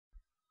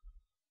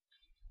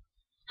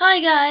Hi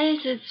guys,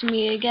 it's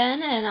me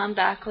again, and I'm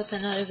back with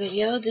another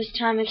video. This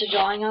time it's a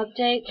drawing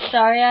update.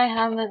 Sorry I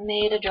haven't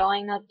made a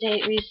drawing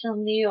update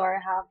recently or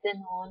have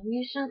been on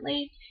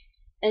recently.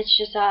 It's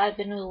just that I've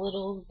been a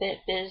little bit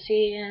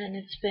busy and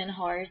it's been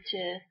hard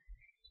to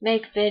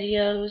make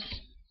videos.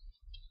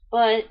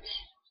 But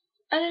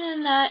other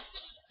than that,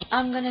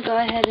 I'm gonna go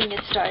ahead and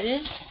get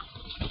started.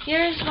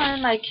 Here's one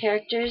of my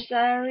characters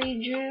that I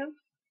redrew.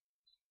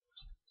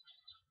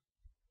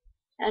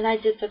 And I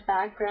did the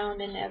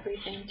background and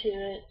everything to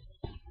it.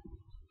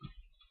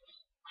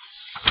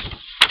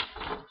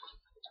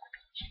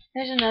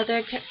 Here's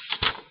another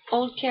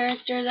old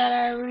character that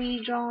I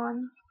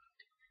redrawn.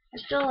 I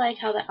still like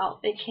how the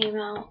outfit came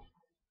out.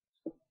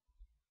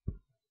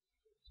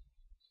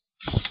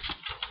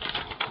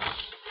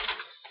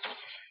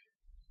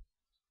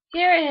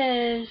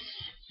 Here is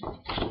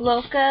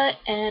Loka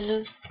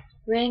and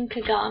Rin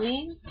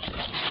Kagami.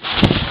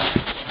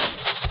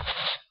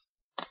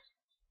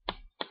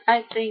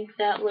 I think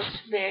that looks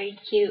very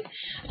cute.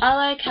 I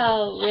like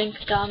how Rin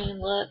Kagami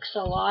looks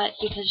a lot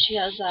because she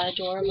has that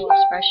adorable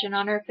expression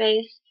on her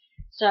face.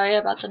 Sorry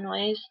about the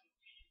noise.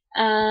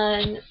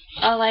 And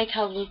I like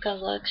how Luca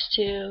looks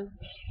too.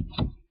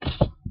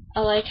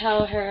 I like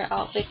how her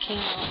outfit came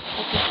out.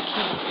 I think it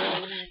came out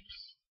really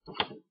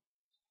nice.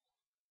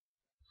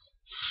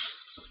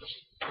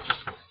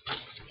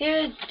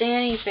 Here's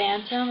Danny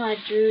Phantom. I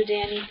drew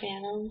Danny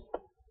Phantom.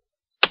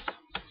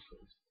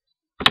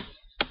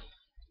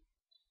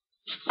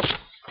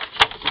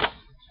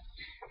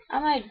 I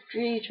might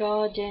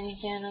redraw Danny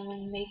Phantom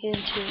and make it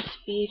into a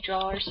speed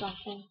draw or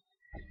something.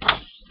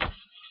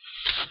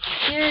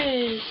 Here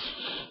is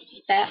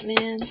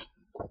Batman.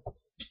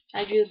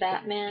 I drew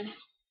Batman.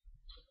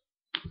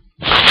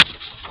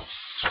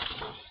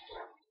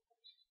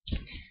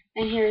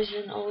 And here's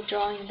an old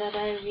drawing that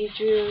I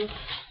redrew.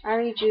 I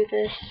redrew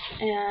this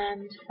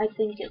and I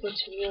think it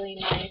looks really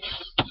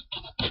nice.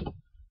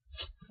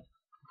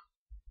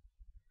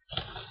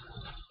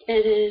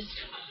 It is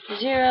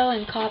Zero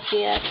and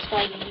Copy X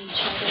fighting each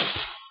other.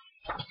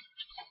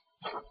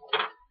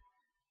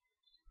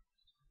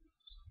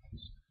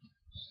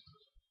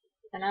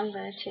 And I'm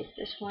gonna take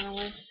this one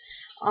away.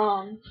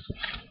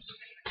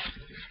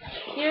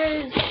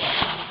 Here's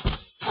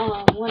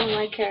one of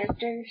my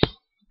characters.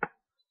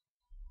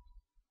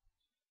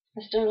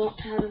 I still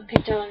haven't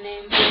picked out a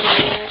name for it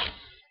yet.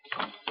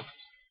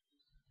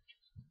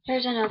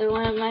 Here's another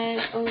one of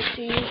my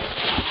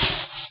OCs.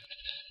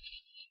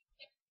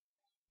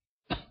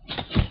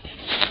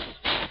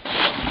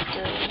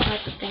 So I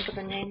have to think of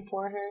a name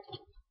for her.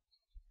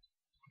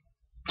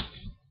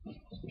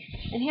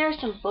 And here are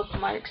some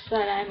bookmarks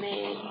that I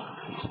made.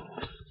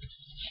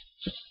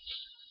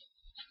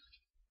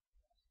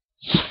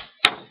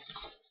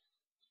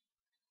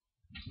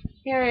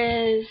 Here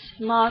is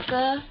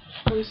Maka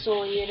from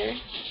Soul Eater.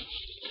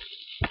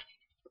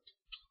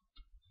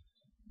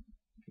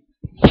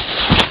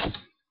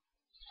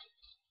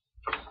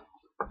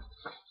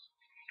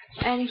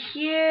 And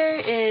here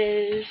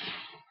is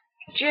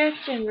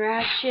Drift and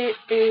Ratchet.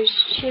 There's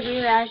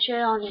Chibi Ratchet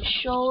on his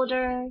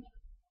shoulder.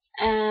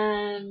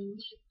 And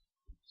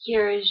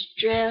here is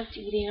Drift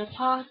eating a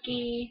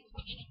Pocky.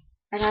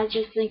 And I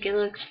just think it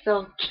looks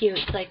so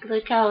cute. Like,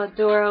 look how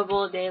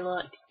adorable they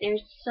look. They're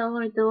so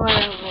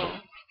adorable.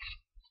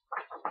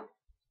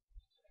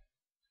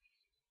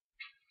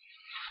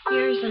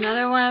 Here's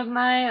another one of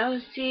my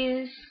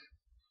OCs.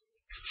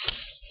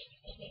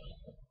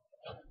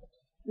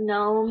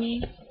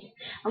 Naomi.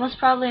 I most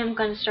probably am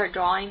going to start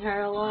drawing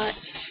her a lot.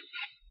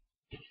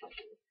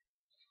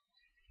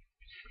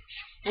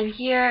 And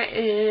here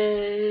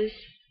is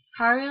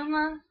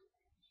Haruma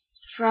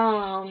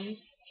from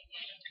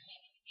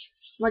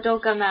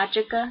Madoka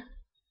Magica.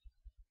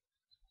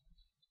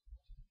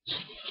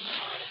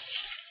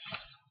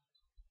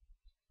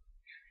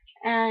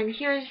 And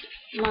here's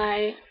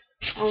my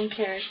own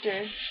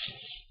character.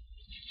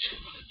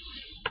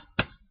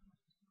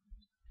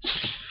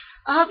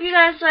 I hope you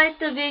guys liked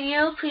the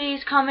video.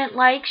 Please comment,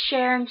 like,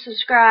 share, and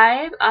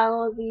subscribe. I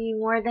will be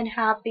more than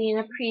happy and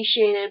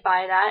appreciated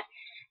by that.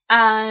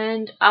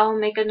 And I'll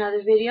make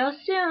another video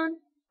soon.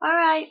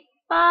 Alright,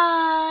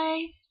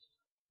 bye!